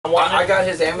I got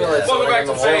his amulet. Welcome back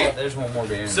to F.A.T E. There's one more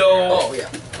beer. So,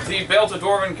 the Belt of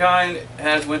Dwarvenkind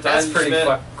has went to That's pretty Smith,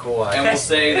 fucking cool. and we'll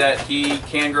say that he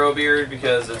can grow a beard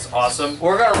because it's awesome.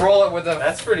 We're gonna roll it with a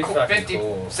That's pretty fucking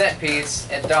 50-cent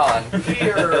piece at dawn.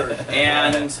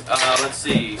 And let's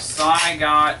see, Sai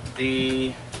got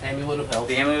the Amulet of Health.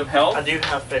 Amulet of Health, I do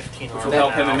have 15 which will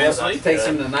help him immensely. Takes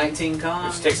him to 19 con.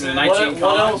 Which takes him to 19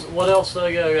 con. What else do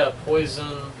I got? I got poison.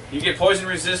 You get poison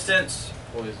resistance.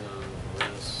 Poison.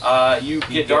 This. You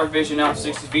get dark vision out to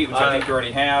 60 feet, which I think you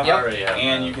already have. I already have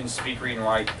And that. you can speak, read, and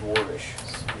write Dwarvish.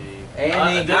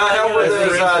 And Now help with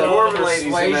those dwarven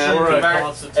ladies,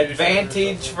 man.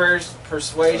 Advantage versus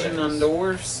persuasion on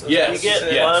dwarves. Yes, You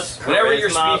get yes. plus Whenever you're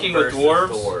charisma speaking with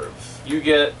versus dwarves, you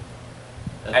get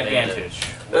advantage.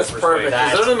 That's with perfect.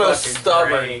 persuasion. They're the most fucking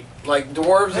stubborn. great. Like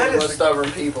dwarves are the most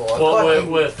stubborn people. Well,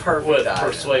 with item.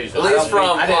 persuasion. At least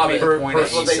from I didn't make Hobbit. a point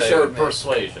That's what they showed me.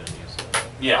 Persuasion.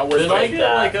 Yeah. would Did I like get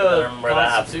that. like a Remember that I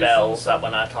have spells that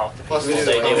when I talk to people, Plus they two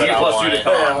do to what con. I Plus want. two to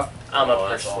con. I'm a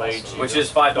that's persuade awesome. you. Which is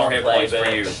 5 Don't hit play points for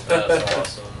big. you. That's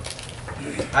awesome.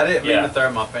 I didn't mean Yeah. to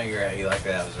throw my finger at you like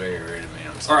that. It was very rude of me.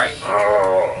 I'm sorry.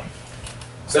 Alright.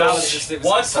 So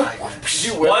once I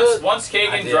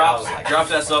Kagan did, drops I was like- drops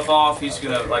that stuff off, he's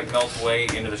gonna like melt away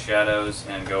into the shadows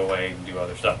and go away and do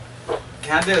other stuff.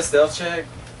 Can I do a stealth check?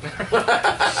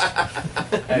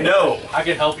 No. I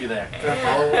can help you there.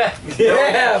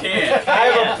 Yeah. Can't. I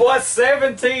have a plus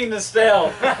 17 to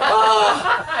stealth.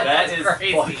 That is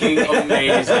fucking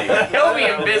amazing. He'll be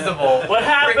invisible. What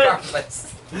happened?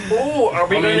 Regardless. Ooh, are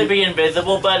we going to be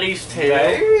invisible buddies too?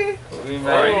 Maybe. We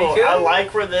maybe Ooh, could. I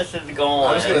like where this is going.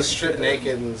 I'm just gonna strip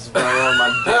naked and run around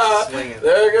my dick swinging.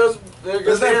 There goes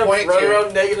There's no him, point running to it.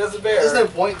 around naked as a bear. There's no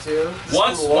point to it.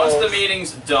 Once the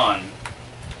meeting's done,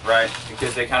 right?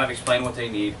 Because they kind of explain what they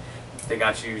need. They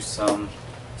got you some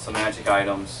magic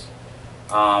items.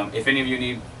 If any of you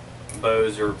need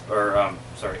bows or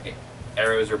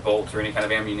arrows or bolts or any kind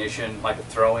of ammunition, like a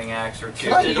throwing axe or two.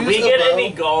 Can I Did use we the get bow? any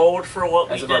gold for what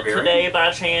we As a did barbarian? today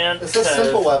by chance? It's a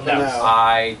simple weapon No. now.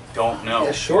 I don't know.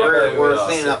 Yeah, short We're, bow we're is-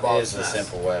 cleaning up is is the the simple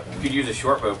simple weapon. You could use a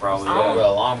short bow probably. Oh.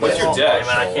 Well, long What's your dex?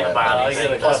 I can't buy I anything.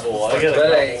 get a couple. I get But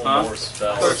a hey, couple more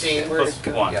spells. 13. Plus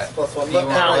one. Plus one. Do you Look,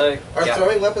 want to are look? Yeah.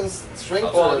 throwing weapons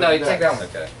strength Well, or no, you dex? take that one.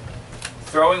 Okay.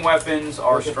 Throwing weapons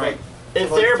are strength. Is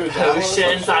Like there through javelins or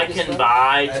potions I something? can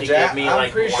buy to give me I'm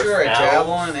like pretty more sure a spells?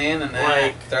 javelin and an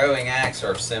Like- throwing axe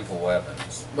are simple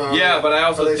weapons. Yeah, but I Are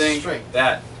also they think strength?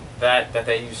 that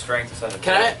they use strength instead of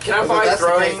Can I If buy that's the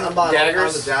throwing case, I'm buying all kinds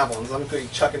daggers? of javelins. I'm gonna be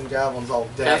chucking javelins all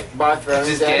Can day. I buy throwing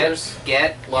Just daggers?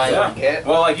 Get Get?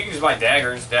 Well, like you can just buy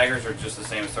daggers. Daggers are just the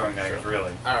same as throwing daggers,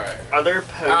 really. Alright. Are there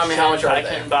potions I mean, how much are I they?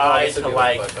 can Oh, buy this would to be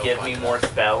like like, give go me find more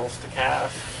spells to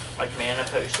cast? Like mana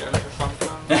potions or something?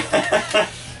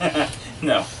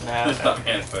 No, No, it's not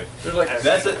mana potion. There's like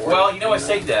That's it. Well, you know, I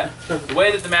say that. The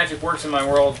way that the magic works in my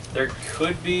world, there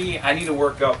could be. I need to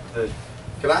work up the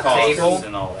Can I costs ask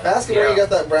and all that. Ask him where you got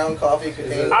that brown coffee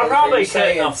container. I probably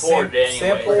saying couldn't afford it anyway.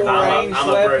 simple range I'm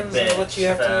a brick weapons is bitch, what you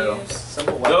have to so. use?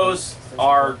 Simple weapons. Those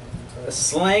are A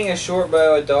sling, a short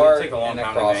bow, a they dart, take a long and a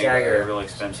time to make. They're crossbow. really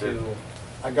expensive.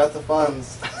 I got the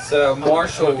funds. So a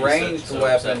martial Okay, so- ranged so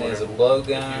weapon whatever. is a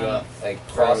blowgun, If you, a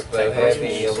crossbow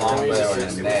heavy, a longbow,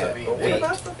 and a net. You're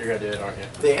gonna do it, aren't you?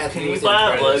 They have Can you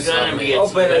buy a blowgun and we get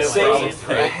Oh, but a,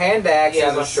 some a hand axe Yeah,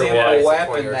 is a but simple yeah,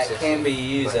 weapon that can be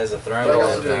used as a throwing But I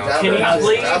also do weapon. that. Can you Yeah.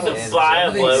 please buy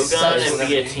a blowgun and we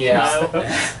get Yeah.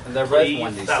 Timo? And they're both Please,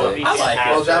 1d6. that would be I like it.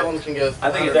 Well, fantastic. javelin can go. I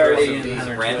think it's 100 already versus in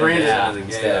these. random Granted, yeah, the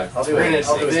instead. game. I'll do Granted, it.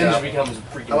 I'll do it. Binge now. becomes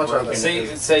freaking How much are broken. they?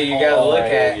 See, so you gotta look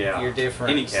at Yeah. your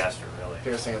different. Any caster, really.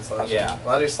 Piercing and slashing. Yeah.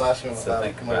 Well, I do slashing with So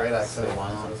think my about great it. axe. So anyway, why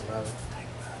so not? it doesn't matter.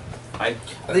 I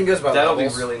think it goes by That'll be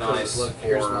levels, really 'cause nice look, for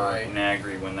here's my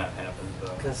Nagri when that happens, though.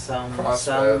 Because Crossbow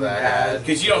some that have had-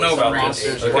 Because you don't know about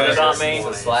monsters this. with What does that Okay.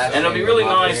 mean? slashing, And it'll be really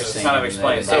nice to piercing, kind of and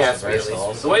explain then it. Yeah, vice versa.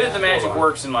 it's The way that the magic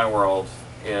works in my world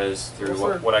is through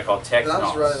what I call And I'm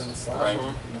just running technos. and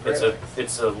slashing. Right?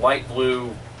 It's a light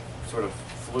blue sort of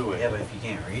fluid Yeah, but if you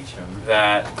can't reach them.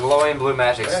 that glowing blue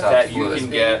magic stuff. that you can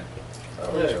get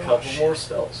Yeah, a couple more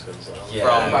spells. from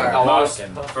Yeah. most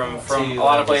from a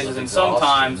lot of places, and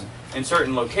sometimes in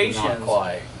certain Not locations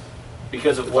quite.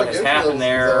 because of It's what like has infield happened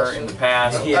there exhaustion. in the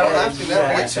past. I don't have to.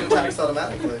 That Yeah. makes two attacks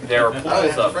automatically. There are I don't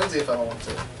pools have of frenzy if I don't want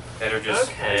to. that are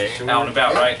just Okay. out and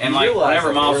about, right? And You like realize whenever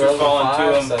that monsters we're fall level into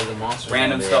five, them, so the monsters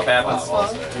random will be stuff level happens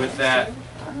five also. with that.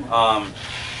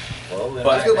 Well, then But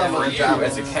Let's go by for my you javelin.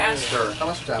 as a caster, How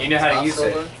much You know how to Five use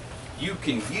it. silver? you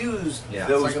can use Yeah.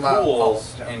 those It's like about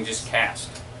pools all- and just cast.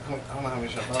 don't know how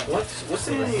many shots I bought. What's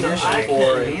the I ammunition can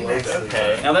for a handle load gun?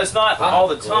 okay. Now that's not all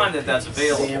the time that that's The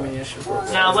available. ammunition for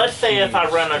Now let's say if I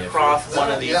run across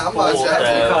one of these Yeah, I'm pools, about to-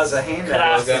 though, Because a hand could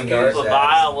I gun scoop darts a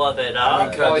vial of it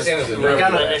up? Oh, it's in the and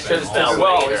replenish it spell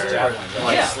Well, later?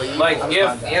 Yeah, like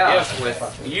Yeah.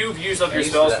 if you've used up your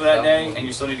spells for that day and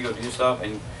you still need to go do stuff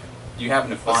and you happen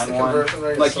to What's find the one, conversion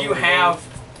rate? like you have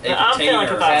a I'm feeling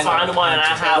like if I container. find one and I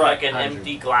have like an 100.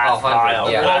 empty glass Oh, 100, vial,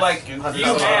 yeah. could Well, I like scoop you it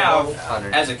up? have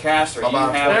 100. as a caster, you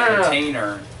About- have No, a no, no.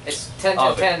 container It's 10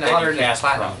 of to it 10, that 100 you is cast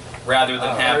platinum. from, rather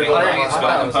than having I like thought it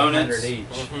spell was components. each.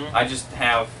 Mhm. I just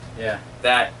have Yeah.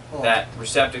 that Oh. that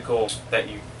receptacle that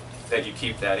you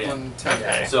keep that in. 110.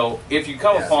 Okay. So if you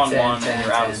come Yeah, upon 10, one 10, and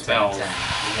you're out 10, of spells, 10. you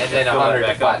And can then fill that 100 back up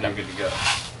and platinum. you're good to go.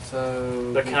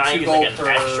 So But can I 2 use gold like an per-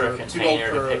 extra 2 gold container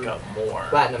to per- pick up more?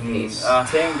 Platinum piece.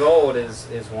 10 gold is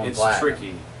one It's platinum.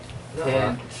 tricky.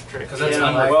 10, It's tricky. Because that's Yeah,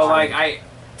 unlike- Well, like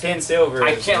 10 silver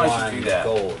I is can't let you one do that.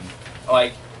 gold.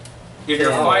 like if you're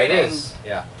Yeah. Oh, it fighting is.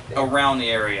 Yeah. around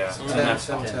the area, then 10, that's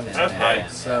 10, fine. 10, 10, 10. Okay.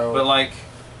 So But like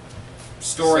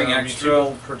storing so extra 2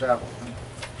 gold per javelin.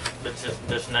 But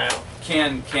just now.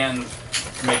 can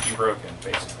make you broken,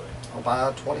 basically. I'll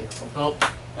buy 20 of them. Well,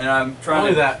 And I'm trying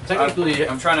Only to that. Technically,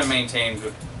 I'm trying to maintain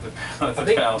the I the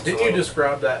think balance. a didn't you little.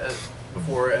 describe that as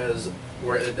before as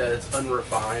that it's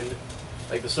unrefined?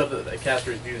 Like the stuff that the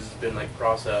casters use has been like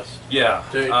processed Yeah.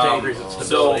 to increase its So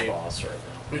stability. boss right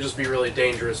It would just be really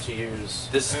dangerous to use.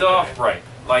 the stuff, right?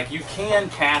 Like you can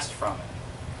cast from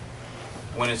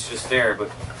it when it's just there,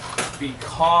 but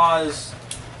because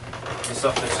the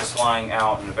stuff that's just lying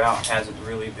out and about hasn't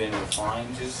really been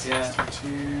refined just yet,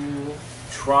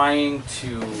 trying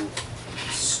to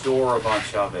store a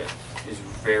bunch of it is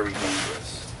very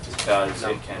dangerous because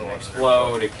it can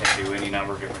explode, it can do any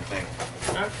number of different things.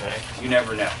 Okay. You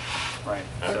never know, right?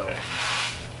 Okay.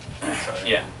 So,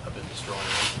 yeah. I've been destroying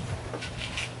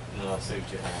them. No, I see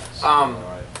what you have.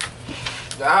 Alright.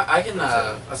 I can,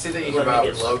 I see that you can buy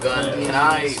a low gun. Can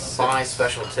I buy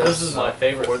special tips? This is my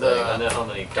favorite for thing. the I know how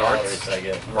many darts. calories I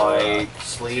get. for, Like 2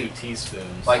 sleep.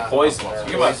 teaspoons. Like poisons.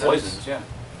 You can buy Poisons. poisons, yeah.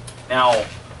 Now,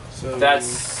 So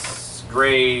that's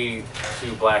gray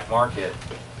to black market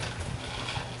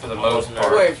for the most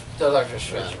part. Wait, those are just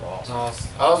shit.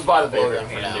 I'll buy the blue gun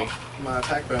for now. my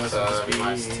attack bonus So, will just be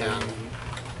minus 10.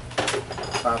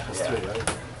 5 plus Yeah. 3, right?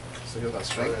 So you'll got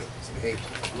strength. So 8.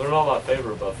 Learn all my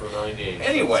favorite buff for 98.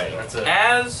 Anyway, that's it.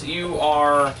 as you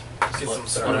are Get some Sorry,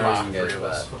 surprise. you can get 3 of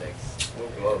us.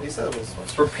 He said it was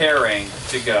preparing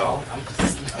to go,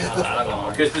 I don't know.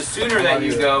 because the sooner that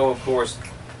you go, of course,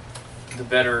 the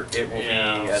better it will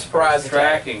Yeah. be as far as Surprise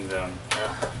attack. tracking them.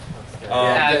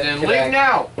 Yeah, then can leave I-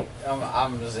 now!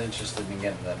 I'm just interested in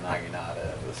getting the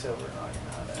Naginata, the silver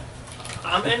Naginata.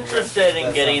 I'm interested in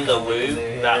That's getting the something we can do loot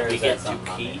here, that or we is get that to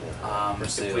something I need keep. to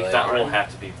pursue later? That will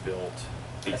have to be built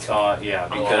because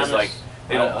because like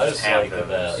they I don't just just have like those.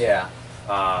 that. Yeah.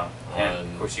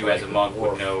 And of course, you as a monk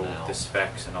would know the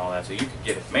specs and all that, so you could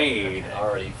get it made. I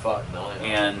already fought 9.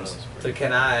 And So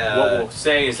can I What we'll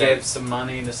say is give that some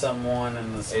money to someone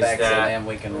and the specs, that- and then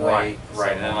we can right, wait?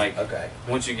 right, and then, someone- like, okay,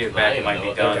 once you get back, it might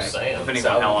be done, depending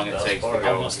on how long it takes to I'm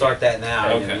go. gonna start that now,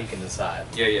 and Okay. then you can decide.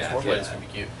 Yeah, yeah. Warplane's gonna be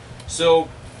cute. So,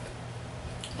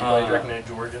 You play Dragon Age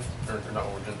Origin? Or not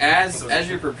Origin. as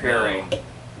you're preparing,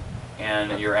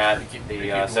 and you're at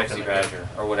the Sexy Badger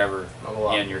or whatever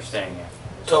inn you're staying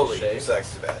at, Totally. Shave.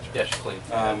 Sexy badger. Yeah, she's clean.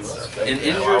 an I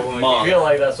injured feel monk,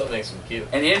 like that's what makes them cute.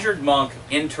 an injured monk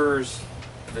enters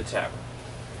the tavern.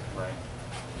 Right.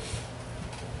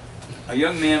 A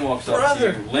young man walks up to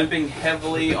you, limping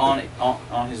heavily on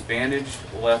his bandaged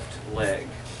left leg.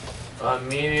 I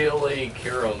immediately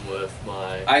cure them with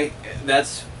my.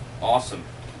 That's awesome.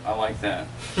 I like that.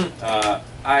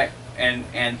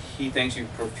 And he thanks you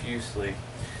profusely,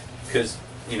 because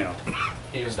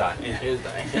He was dying. Yeah. He was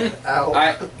dying. Ow.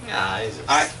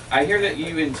 I hear that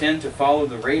you intend to follow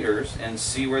the raiders and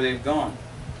see where they've gone.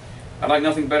 I'd like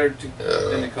nothing better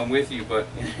than to come with you, but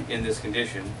in this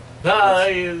condition.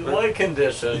 No, what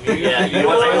condition? Yeah, you look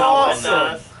want to help awesome.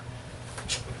 us?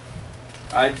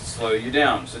 I'd slow you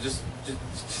down. So just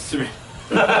a minute.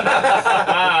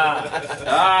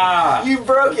 You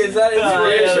broke it. Is that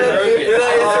inspiration? Yeah, Is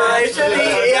that inspiration?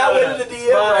 He outwitted the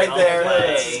DM right there.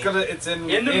 Play. It's in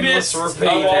In the endless midst of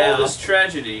repeat all now. this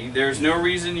tragedy, there's no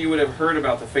reason you would have heard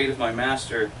about the fate of my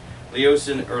master,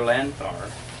 Leosin Erlanthar.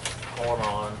 Hold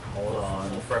on.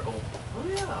 Freckle. Oh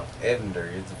yeah.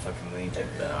 Edinburgh, it's a fucking legion.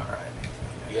 Alright.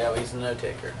 Yeah, he's a note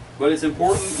taker. But it's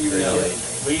important you know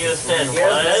We just said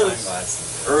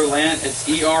Sunglasses. Erlan. It's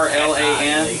ERLANTHAR.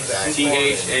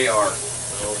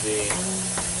 That'll be.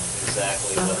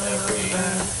 exactly what every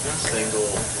single.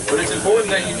 But it's important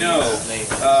that you know, name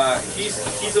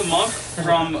he's a monk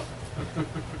from.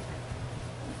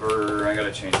 I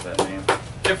gotta change that name.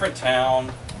 Different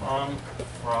town. From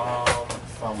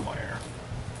somewhere.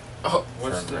 Oh,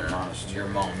 What's From the your- monastery? your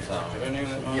mom's home. Did I name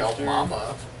that yo, monastery?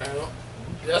 mama.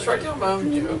 That's right, yo,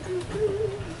 mom joke.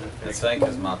 It's funny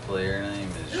because my player name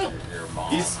is your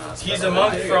mom. He's a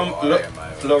monk from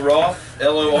Laroth,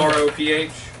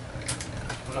 L-O-R-O-P-H,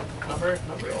 Not very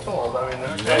tall. I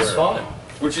mean, That's fine.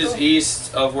 which is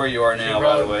east of where you are now,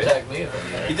 by the way.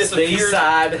 He disappeared.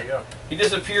 side. there you go. He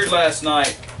disappeared last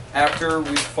night after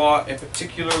we fought a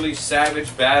particularly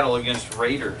savage battle against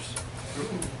raiders.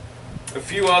 A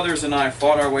few others and I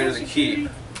fought our way to the keep,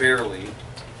 barely.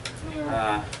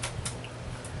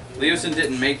 Leosin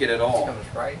didn't make it at all.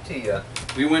 Comes right to you.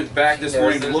 We went back this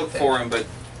morning to look for him, but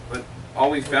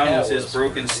all we found was his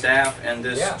broken staff and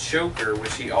this choker,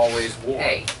 which he always wore.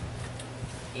 Hey.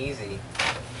 Easy.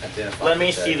 Let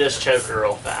me see this choker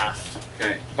real fast.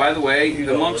 Okay. By the way,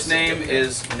 the monk's name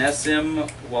is Nesim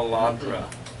Waladra.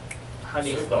 How do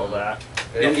you spell that?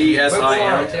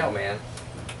 N-E-S-I-M. Tell, man.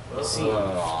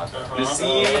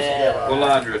 Nasim Yeah.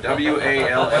 Waladra.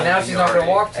 W-A-L-L. And now she's not going to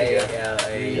walk to you.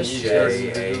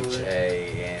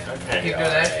 Okay. Keep doing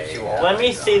that shit you want. Let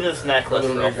me see this necklace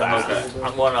real fast.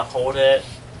 I'm gonna hold it.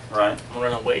 Right. I'm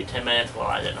gonna wait 10 minutes while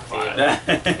I identify it.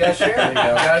 You gotta share. You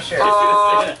gotta share.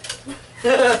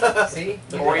 See?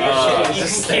 Or you can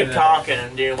keep talking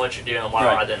and doing what you're doing while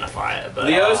I Right. identify it. But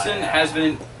Leosin has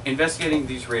been investigating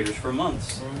these raiders for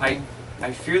months. I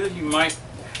fear that he might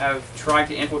have tried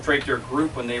to infiltrate their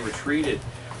group when they retreated,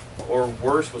 or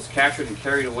worse, was captured and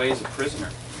carried away as a prisoner.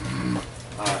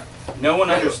 No one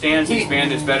understands these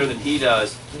bandits better than he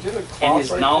does, and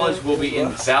his knowledge will be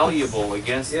invaluable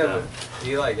against them.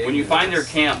 When you find their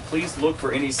camp, please look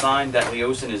for any sign that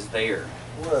Leosin is there.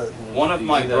 One of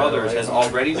my brothers has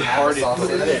already departed for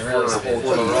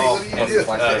the Raw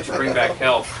to bring back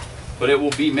help, but it will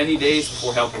be many days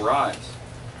before help arrives.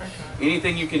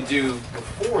 Anything you can do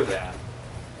before that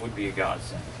would be a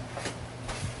godsend.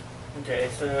 okay,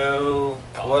 so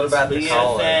What about the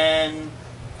collar? Leosin,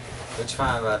 What's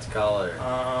fine about the collar?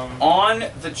 On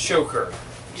the choker,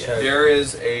 Choker. there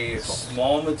is a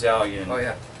small medallion. Oh,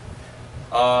 yeah.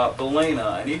 Belena,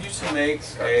 I need you to make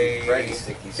a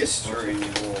history roll.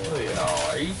 No,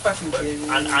 are you fucking kidding me?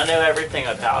 I know everything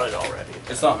about it already.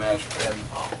 It's not magical.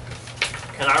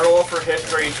 Can I roll for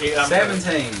history too?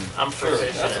 17. I'm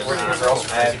proficient That's a in pretty that. good roll.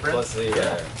 Add plus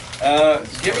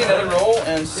the, Give me another roll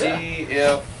and see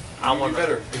if I you want do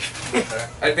better.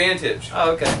 Advantage.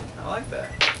 Oh, okay. I like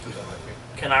that.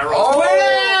 Can I roll?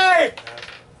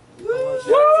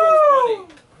 Woo!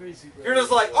 You're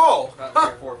just like, oh,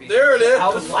 there it is. I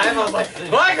was laughing. I was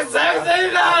like, Like a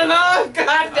 17 not enough.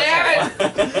 God damn it.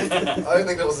 I didn't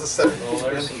think that was a 7.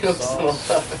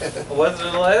 was it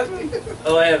 11?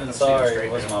 11, sorry.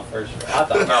 It was my first round. I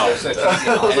thought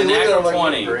No. And a natural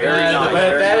 20. Very nice. But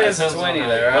that Very is nice. 20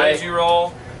 there, What right? did you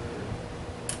roll?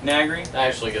 Nagri? I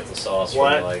actually get the sauce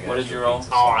What? from like. What did you roll?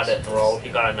 Oh, I didn't roll. He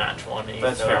got a nat 20.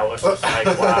 That's so fair. I was just like,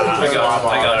 wow.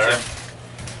 I got you.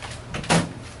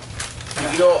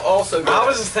 You know, also, I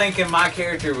was just thinking my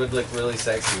character would look really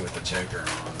sexy with the choker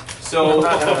on. So,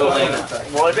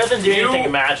 Belena, Well, it doesn't do You-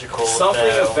 anything magical. something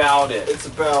so. about it it's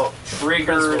about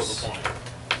triggers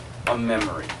a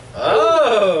memory.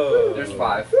 Oh! There's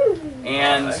 5.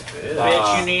 And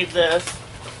Bitch, you need this.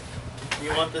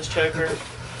 You want this choker?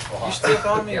 You still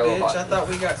call me Yellow bitch? hot. I thought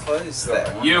we got close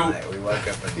that one You. night. We woke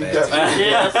up in bed.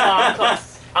 Yeah,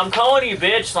 I'm calling you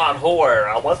bitch, not whore.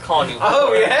 I was calling you whore.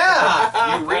 Oh,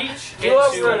 yeah! you reach You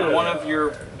into upgraded. one of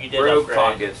your You did robe upgrade.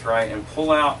 pockets, right, and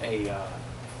pull out an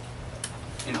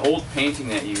old painting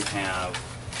that you have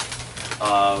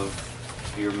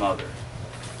of your mother.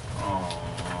 Aww.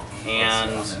 And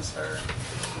I miss her.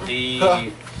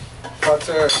 the Fuck's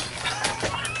her.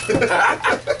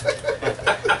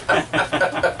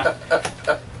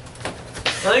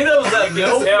 I think that was that you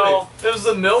milk. can tell. It was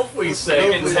the milk we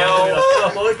saved. You can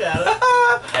tell. Look at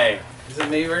it. Hey, Is it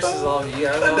me versus all of you?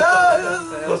 I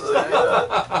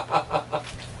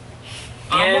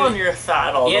I'm In- on your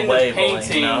side all in the way, the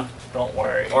painting, Belena. Don't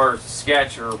worry. or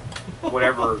sketch, or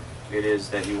whatever it is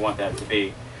that you want that to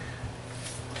be.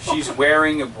 She's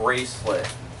wearing a bracelet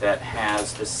that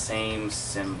has the same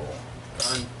symbol.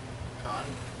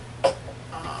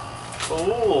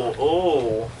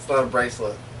 Ooh. It's not a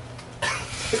bracelet.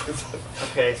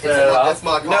 Okay, It's so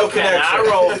my no, can I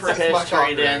connection. roll for It's my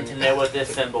history then cock to know what this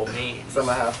symbol means? It's on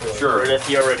my half wheel. Or Sure. does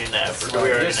he already know? Or do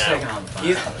we already Just taking know? on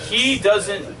fire. He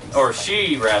doesn't, or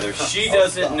she rather, she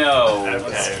doesn't know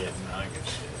Okay.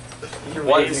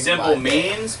 what the symbol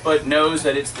means, but knows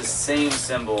that it's the same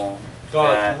symbol.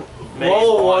 That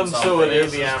Roll one on so it something.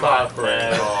 is Maybe his I'm top no,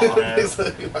 grade. no. He's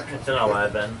like, It's an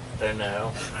 11. So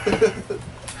no.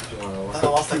 I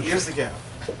lost that years ago.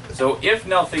 So if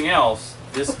nothing else,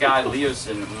 this guy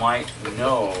Leosin might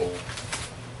know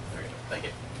Thank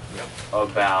you.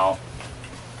 about.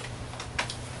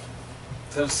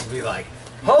 Supposed to be like,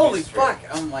 holy Mystery. fuck!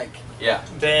 I'm like, Yeah.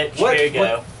 Bitch, What- here you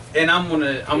go. and I'm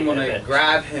gonna Yeah,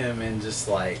 grab him and just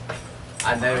like,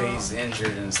 I know he's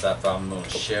injured and stuff. But I'm gonna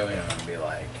show him and be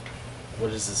like,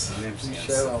 what is the significance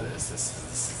Show of him. this? This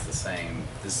is the same.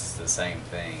 This is the same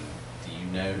thing. Do you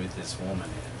know who this woman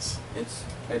is?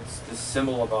 It's the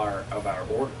symbol of our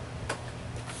order.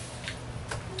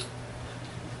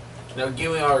 No,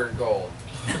 give me all your gold.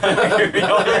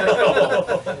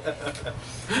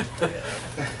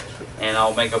 And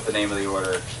I'll make up the name of the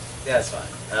order. Yeah, that's fine.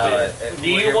 Do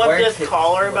you want this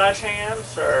collar by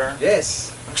chance, or?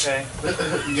 Yes. Okay.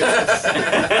 Yes.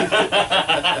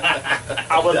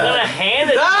 I was gonna hand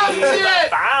it Oh, to you, shit! but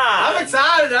fine. I'm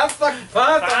excited. I'm fucking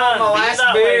pumped. I'm on my Fine, be last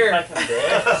that way, beer. fucking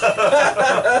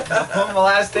bitch. I'm on my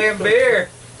last damn beer.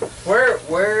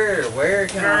 Where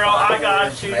can Girl, I find I got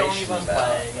more you. Don't information even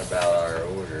about, play. about our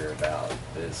order, about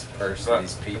this person,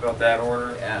 these people? About that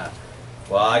order. Yeah.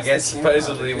 Well, I guess the camera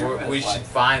supposedly out there? we should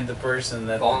find the person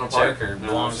that Falling the apart? Joker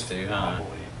belongs to, huh?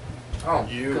 Oh,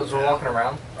 because we're walking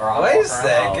around. Or I'm Wait a walking around.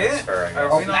 second. it's her, I guess.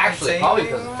 Are we not Actually, team probably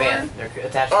because of anymore? fan. They're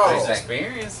attached Oh. to There's the thing.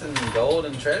 experience and gold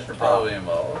and treasure probably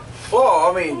involved. Well,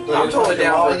 I mean, I'm totally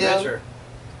down for again? adventure.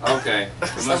 Okay.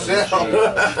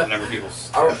 Whenever people.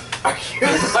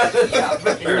 Yeah,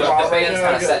 your fan's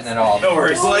kind of setting it off. No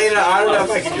worries. Well, you know, I don't know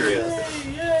if I can do it.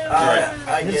 Alright.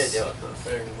 I get it. It's a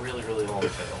really, really long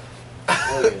tail.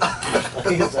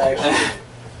 He's actually.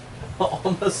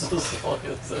 Almost as long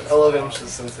as this. I love him just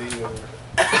since he.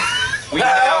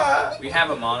 We have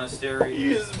a monastery.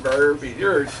 You just burpee.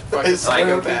 You're a fucking It's weird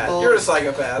psychopath. people. You're a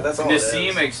psychopath. That's all it Nassim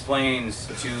is. explains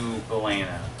to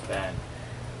Elena that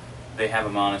they have a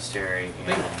monastery in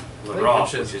Rock,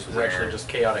 Ladroff, which is actually just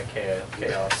chaotic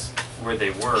chaos. where they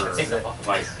were,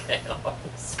 like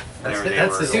Chaos. whenever they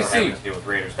That's were the having to deal with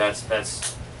raiders. That's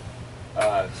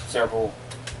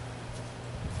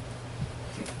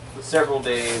several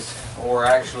days, or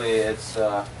actually it's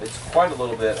quite a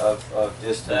little bit of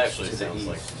distance That actually to the sounds east.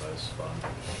 like the most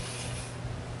fun.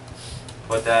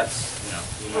 But that's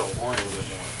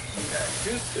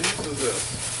Okay. Whose is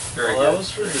this? very Well, that good.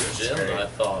 was for the gym Very that I good.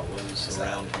 thought was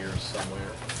around here somewhere.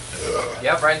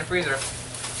 Yep, right in the freezer.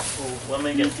 Ooh, let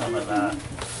me get some of that.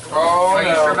 Oh, Are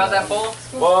you sure about that, Paul?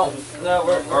 Well, no,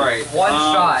 we're all right. One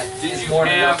shot Did is you more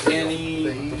than have enough for you.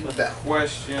 any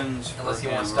questions for Unless you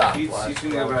him? wanna stop. He's going to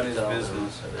go about his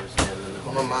business.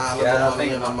 On my mind, Yeah, I on my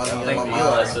think- money, on my money, I on think my we mind.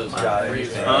 Unless it was Got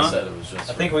everything. Huh? I said it was just.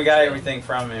 I think we got everything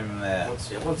from him that.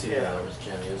 There was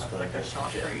like a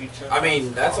shot for each of I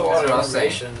mean, that's a lot of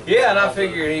information. Yeah, and I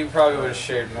figured he probably would have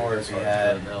shared more if he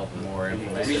had more I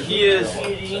information. mean, he is.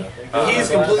 He's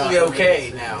completely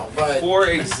okay now, but For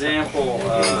example,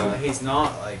 He's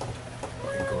not like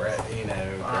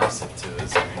aggressive to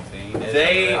us or anything.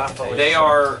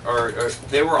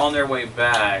 they were on their way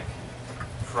back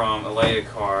from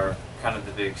Eleakar, kind of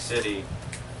the big city,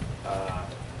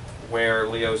 where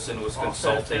Leosin was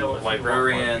consulting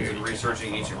librarians and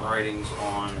researching ancient writings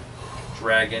on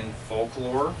dragon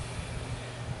folklore.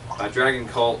 Dragon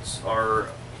cults are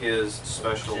his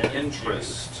special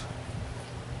interest.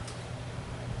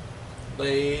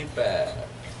 laid back.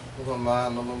 On my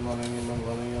mind, on my money, on my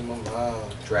money, on my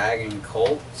mind. Dragon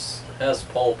cults. It has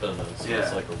pulp in it, so Yeah.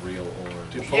 it's like a real orange.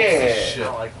 Dude, Yeah. shit.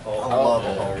 I like I pulp. love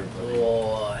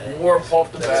it. the more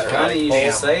pulp the It's better. funny you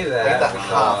should say Like that that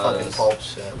hot fucking because pulp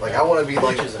shit. Like I want to be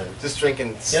like just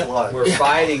drinking sludge. we're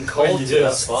fighting cultists.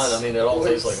 That's fine. I mean, it all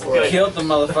tastes like We orange. killed the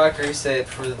motherfucker who said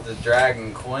for the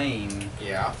Dragon Queen.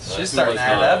 Yeah. It's just starting to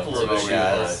add up a little bit,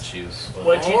 guys.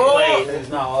 Wwhat you wait? It's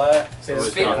not what?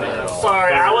 Speaking not of bad at all.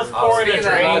 Sorry, I was pouring a speaking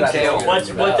of that long drink. tail.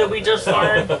 What did we just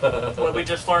learn? What we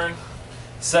just learned?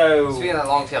 So Speaking of that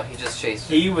long tail, he just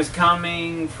chased it. he was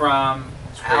coming from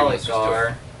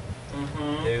Alakar,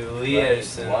 Mm-hmm. who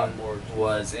Leosin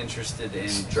was interested in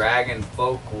dragon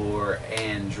folklore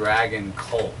and dragon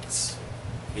cults,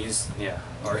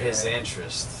 or his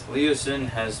interest. Leosin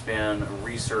has been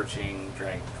researching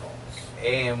dragon cults.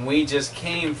 And we just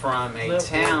came from a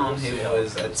town who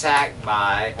was attacked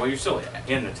by, Well, you're still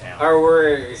in the town. or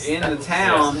we're in the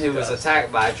town who was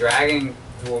attacked by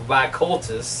by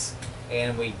cultists,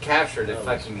 and we captured a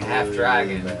fucking half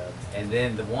dragon. And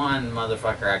then the one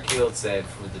motherfucker I killed said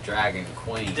for the Dragon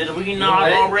Queen. Did we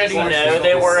not already know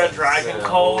they were a dragon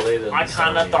cult? I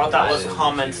kind of thought that was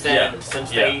common sense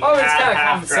since they Oh, it's had kind of half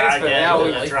common sense, but now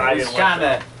dragon and a dragon we with kind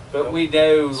them. of, but we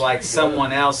know like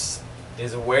someone else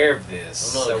is aware of this,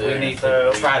 so we need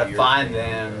to try to find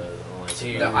them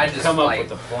to No, I just, come up like,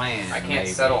 with a plan. I can't maybe.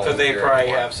 settle. Because they Here probably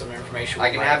anymore. have some information. I we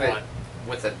can might have it want.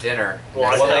 with a dinner.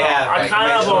 Well, Well, they have, I like,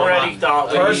 kind of personal already life, thought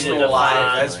we needed personal to life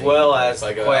find. as well as If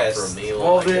I go out for a quests. meal,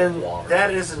 Well, I get then water.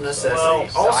 that is a necessity. Well,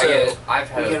 also, I've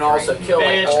had we a can also drink. kill like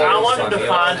Bitch, all I the wanted to fucking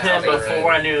find him aliens.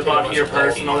 before I knew about your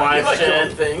personal life You like killing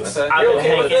shit. things. That's I've You're been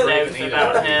okay with taking it? notes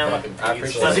about him. I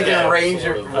appreciate Does he that. get range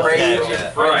or Okay.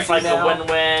 It's like a now?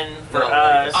 win-win for No,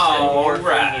 us and more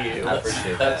right. for you. I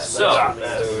appreciate that.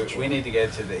 So- So we need to go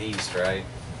to the east, right?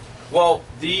 Well,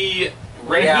 the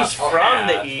Yeah. He's from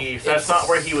the east. That's not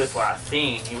where he was last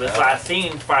seen. He was last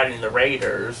seen fighting the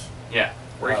Raiders. Yeah.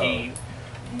 Where he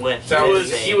went. So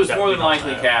missing he was that more we than don't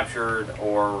likely know. captured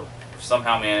or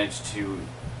somehow managed to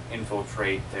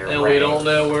infiltrate their And we don't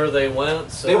know where they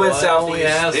went, so They went I only southeast.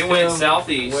 asked They went him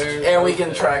southeast. where- And we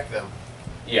can track them.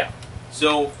 Yeah.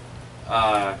 So,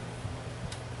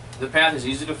 the path is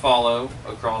easy to follow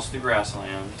across the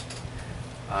grassland.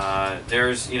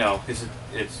 There's,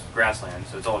 it's grassland,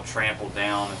 so it's all trampled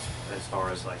down as far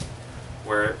as like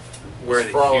where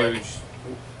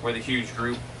the huge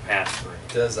group passed through.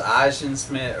 Does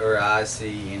Eisenschmidt or I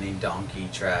see any donkey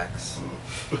tracks?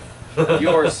 You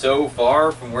are so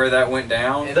far from where that went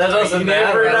down. That doesn't You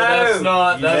matter. never That's know.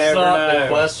 not. You That's never not the know.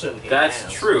 question. he That's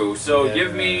asked. true. So You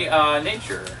give never me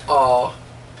nature. Oh,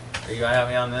 Are you gonna help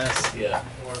me on this? Yeah.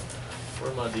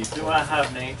 Where my D4? Do I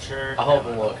have nature? I'll help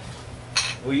him look.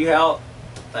 Will you help?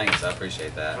 Thanks, I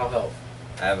appreciate that. I'll help.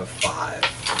 I have a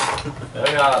 5.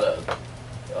 I got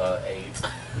a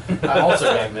 8. I also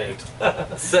got an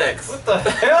 8. 6. What the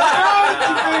hell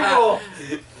is wrong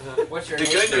with you What's your The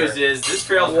nature? good news is this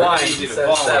trail's One pretty easy to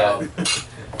says follow.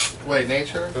 7. Wait,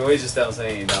 nature? people? But we just don't see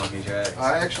any donkey tracks.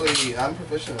 I'm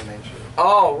proficient in nature.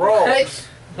 Oh, roll.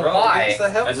 Bro, Why? give us the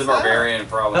help As a us out. barbarian,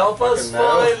 probably. Help us Fucking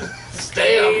no. find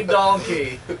stay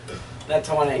donkey. That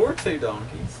 20. Or 2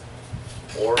 donkeys.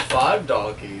 Or 5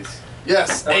 donkeys.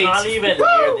 Yes. We're not even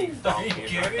near these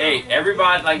donkeys. 8.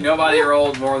 Everybody, like nobody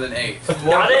rolled more than 8.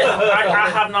 I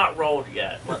have not rolled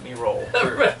yet. Let me roll.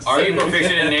 Are you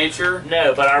proficient in nature?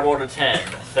 No, but I rolled a 10.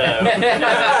 So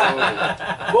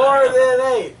More than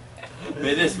 8.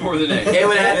 It is more than 8. It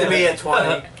would have to be a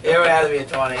 20. It would have to be a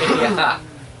 20. Yeah.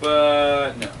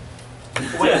 But no.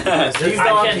 These I can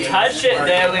donkeys touch it are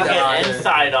though and dying. get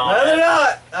insight on No, they're it.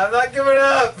 not. I'm not giving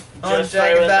up. I'm Just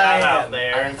checking throwing that Diane. out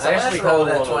there. I actually rolled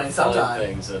that 20 sometime.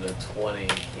 Things that a 20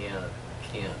 can't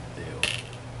do.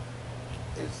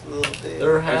 It's a little bit.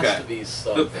 There has Okay. to be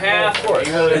something. The path- Of course.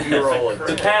 Even if you roll it.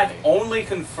 The path only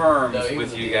confirms No, even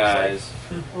with the you deal's guys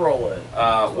Roll it.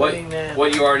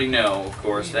 what you already know, of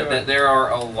course, that there are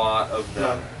a lot of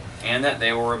them, and that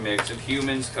they were a mix of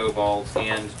humans, kobolds,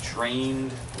 and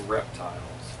trained reptiles.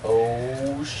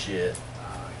 Oh shit.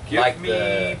 Give Like me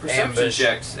the perception ambush-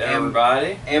 checks,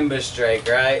 everybody. Ambush Drake,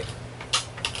 right?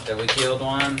 That we killed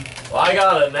one. Well, I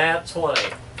got a nat 20.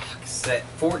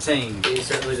 14. You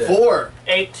certainly did. 4.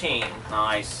 18.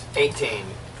 Nice. 18.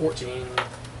 14.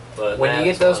 But When you nat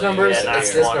get those 20, numbers, yeah, it's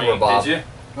nat this 20. number, Bob. Did you?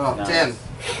 Oh, Nice. 10.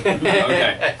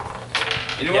 Okay.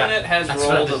 Anyone that has That's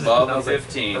what I rolled just- above I a was like,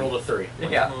 15, I rolled a 3.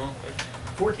 Yeah.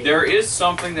 14. there is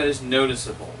something that is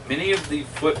noticeable. Many of the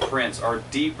footprints are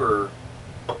deeper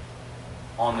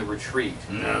on the retreat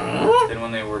than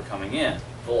when they were coming in.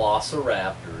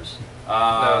 Velociraptors.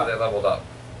 No, they leveled up.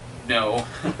 No.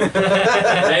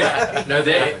 No,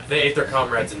 they ate their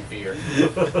comrades in fear.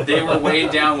 They were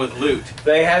weighed down with loot.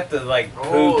 They have to like poop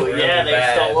Oh really yeah, they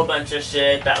bad. stole a bunch of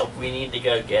shit that we need to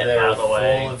go get They're out of the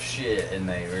way. full of shit and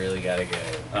they really gotta go.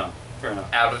 Oh, fair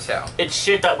enough. Out of town. It's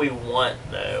shit that we want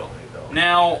though.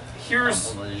 Now,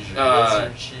 here's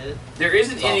Lizard shit. there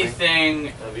isn't Zombie. anything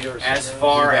Have you ever as seen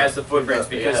far Yeah. as the footprints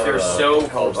Yeah. because those? they're Yeah, so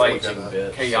called like looking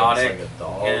bits, so chaotic it's like a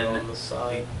dog and on the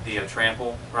side. the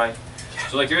trample, right?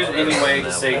 So like there isn't any Yeah. way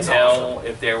to say That's tell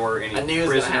if there were any I knew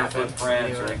it was gonna prisoner happen.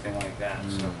 footprints I or knew it. anything like that.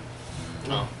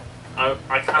 So. I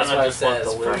kind That's of why just it want the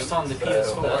says loot. first on the So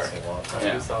PS4. that's a lot.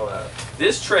 Yeah. We saw that.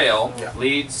 This trail Yeah.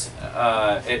 leads.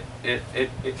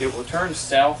 It will turn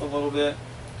south a little bit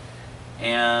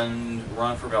and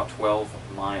run for about 12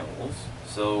 miles.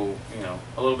 So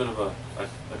a little bit of a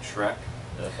trek.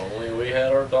 If only we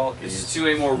had our This is donkeys. to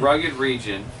a more rugged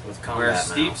region With where combat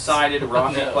steep-sided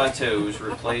rocky No. plateaus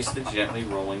replace the gently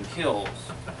rolling hills.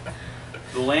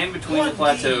 The land between the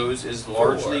plateaus is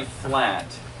largely flat,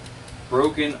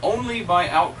 broken only by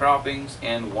outcroppings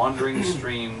and wandering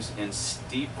streams in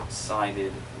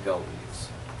steep-sided gullies.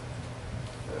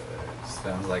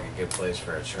 Sounds like a good place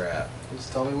for a trap.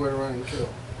 Just tell me where to run and kill.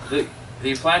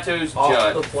 The plateaus Off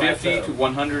jut the 50 plateau. to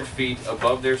 100 feet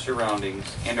above their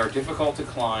surroundings and are difficult to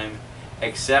climb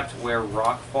except where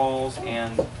rock falls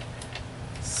and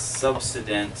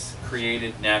subsidence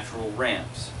created natural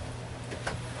ramps.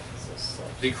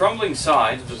 The crumbling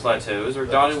sides of the plateaus are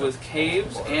dotted with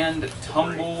caves and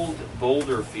tumbled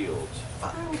boulder fields.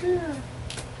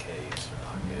 Caves are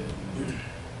not good.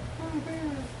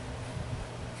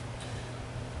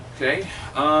 Okay,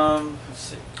 let's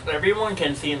see. Everyone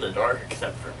can see in the dark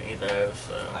except for me, though,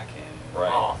 so. I can't.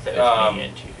 Oh, there's me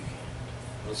and you.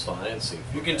 That's fine. I didn't see.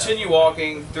 You continue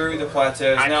walking through the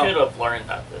plateaus. I Now, could have learned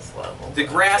at this level. the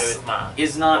but grass it was my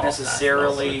is not fault.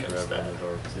 necessarily That's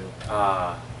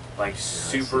also like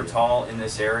super tall in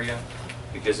this area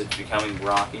because it's becoming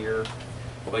rockier,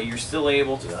 but you're still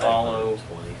able to follow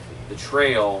 20 feet. the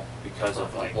trail because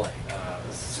of like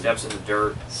steps in the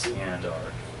dirt and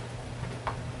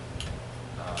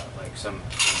like some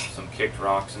kicked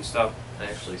rocks and stuff. I'm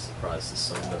actually surprised the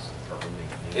sun doesn't burn me.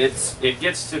 It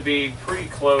gets to be pretty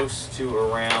close to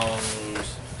around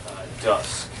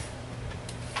dusk,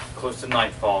 close to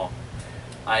nightfall.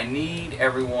 I need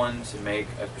everyone to make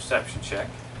a perception check.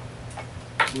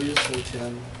 We just say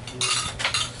 10.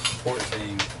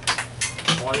 14.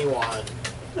 21.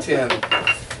 10.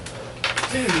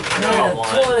 No,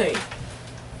 20.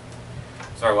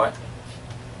 Sorry, what?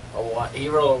 A one. He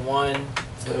rolled a 1.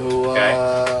 So,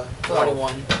 Okay.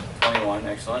 21. 21,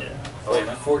 excellent. Yeah.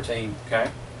 Elena? 14. Okay.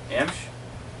 Amsh?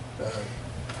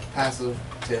 passive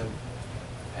 10.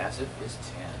 Passive is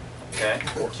 10. Okay.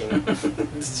 14. Did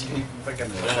you even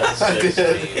fucking I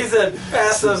did. He said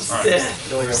passive Alright.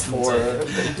 10. Only a 4.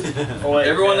 Oh, wait,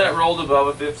 Everyone that rolled above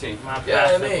a 15. My Yeah,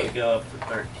 passive me. would go up to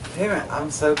 13. Damn it,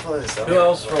 I'm so close. Who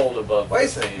else rolled above Wait a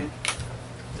 15? second.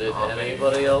 Did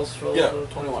anybody else roll Yeah, above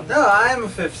 21. No, I am a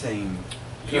 15.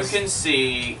 You can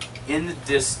see in the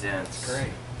distance.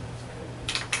 Great.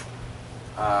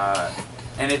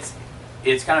 And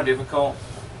it's kind of difficult,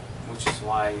 which is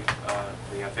why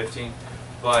we have 15.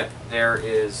 But there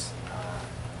is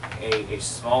a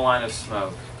small line of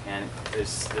smoke, and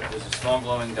there's a small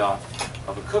glowing dot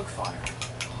of a cook fire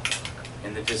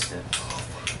in the distance.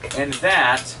 And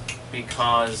that,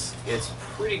 because it's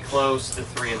pretty close to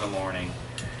 3 in the morning,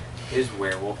 is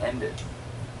where we'll end it.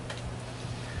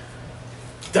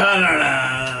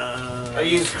 I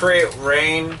use create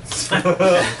rain. I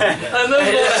know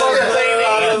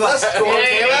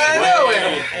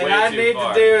And I need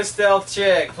to do a stealth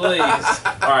check, please.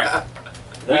 Alright.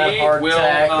 That We hard will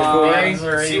tack, the things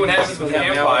are see what even happens with coming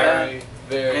out Campfire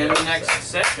very in the next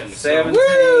session. So,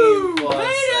 17 plus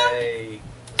a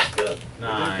good.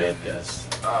 9. Good guess.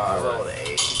 I rolled an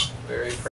 8. Very